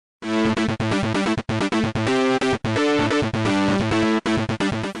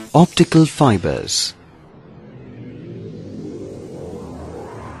Optical fibers.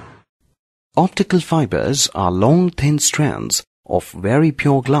 Optical fibers are long, thin strands of very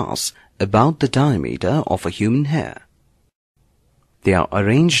pure glass about the diameter of a human hair. They are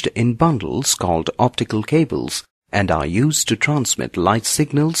arranged in bundles called optical cables and are used to transmit light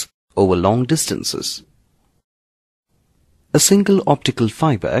signals over long distances. A single optical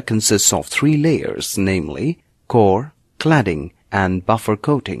fiber consists of 3 layers, namely core, cladding, and buffer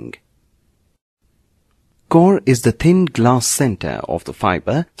coating. Core is the thin glass center of the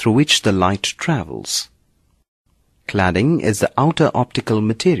fiber through which the light travels. Cladding is the outer optical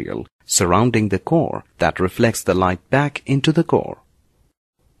material surrounding the core that reflects the light back into the core.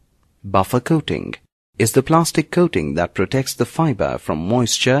 Buffer coating is the plastic coating that protects the fiber from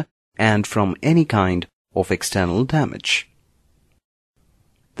moisture and from any kind of external damage.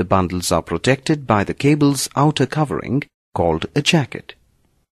 The bundles are protected by the cable's outer covering called a jacket.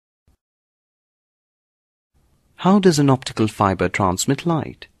 How does an optical fiber transmit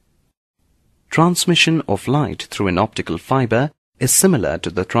light? Transmission of light through an optical fiber is similar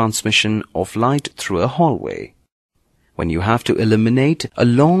to the transmission of light through a hallway. When you have to illuminate a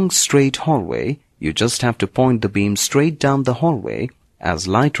long straight hallway, you just have to point the beam straight down the hallway, as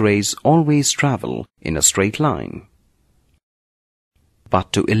light rays always travel in a straight line.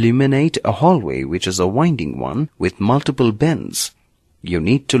 But to illuminate a hallway which is a winding one with multiple bends, you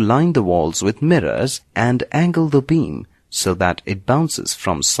need to line the walls with mirrors and angle the beam so that it bounces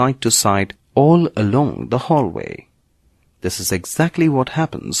from side to side all along the hallway. This is exactly what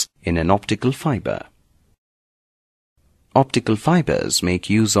happens in an optical fiber. Optical fibers make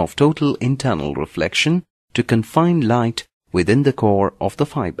use of total internal reflection to confine light within the core of the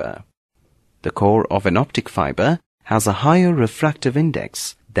fiber. The core of an optic fiber has a higher refractive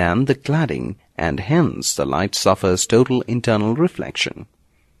index than the cladding, and hence the light suffers total internal reflection.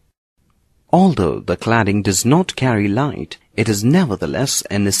 Although the cladding does not carry light, it is nevertheless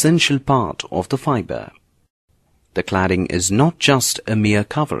an essential part of the fiber. The cladding is not just a mere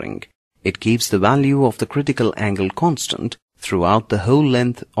covering. It keeps the value of the critical angle constant throughout the whole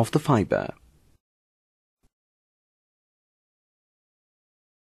length of the fiber.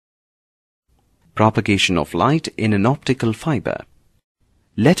 Propagation of light in an optical fiber.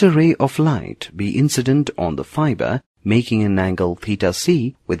 Let a ray of light be incident on the fiber, making an angle theta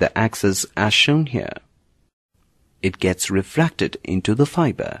c with the axis as shown here. It gets refracted into the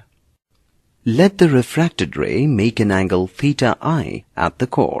fiber. Let the refracted ray make an angle theta I at the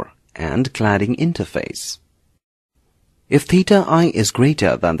core and cladding interface. If theta I is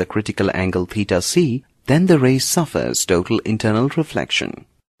greater than the critical angle theta c, then the ray suffers total internal reflection.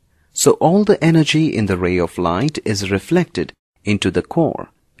 So all the energy in the ray of light is reflected into the core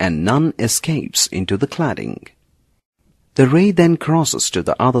and none escapes into the cladding. The ray then crosses to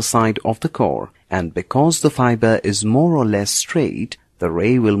the other side of the core, and because the fiber is more or less straight, the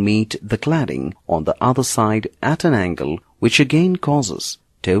ray will meet the cladding on the other side at an angle which again causes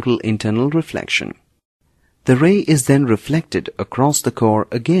total internal reflection. The ray is then reflected across the core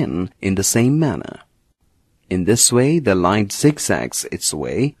again in the same manner. In this way, the light zigzags its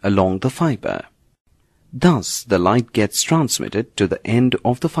way along the fiber. Thus, the light gets transmitted to the end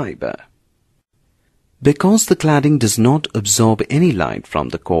of the fiber. Because the cladding does not absorb any light from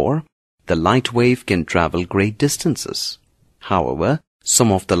the core, the light wave can travel great distances. However,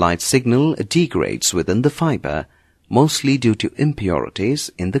 some of the light signal degrades within the fiber, mostly due to impurities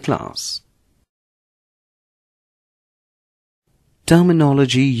in the glass.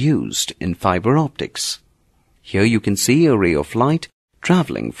 Terminology used in fiber optics. Here you can see a ray of light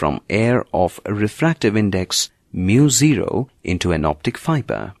traveling from air of a refractive index μ0 into an optic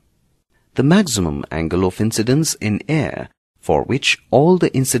fiber. The maximum angle of incidence in air, for which all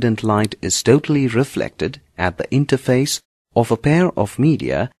the incident light is totally reflected at the interface of a pair of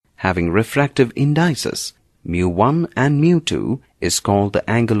media having refractive indices μ1 and μ2, is called the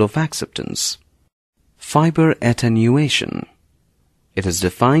angle of acceptance. Fiber attenuation. It is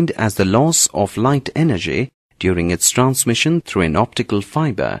defined as the loss of light energy during its transmission through an optical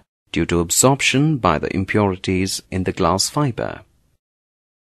fiber due to absorption by the impurities in the glass fiber.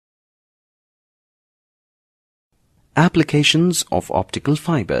 Applications of optical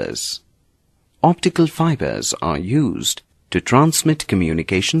fibers. Optical fibers are used to transmit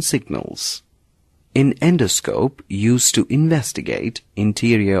communication signals. In endoscope used to investigate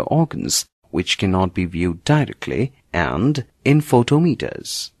interior organs which cannot be viewed directly, and in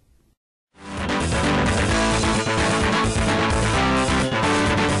photometers.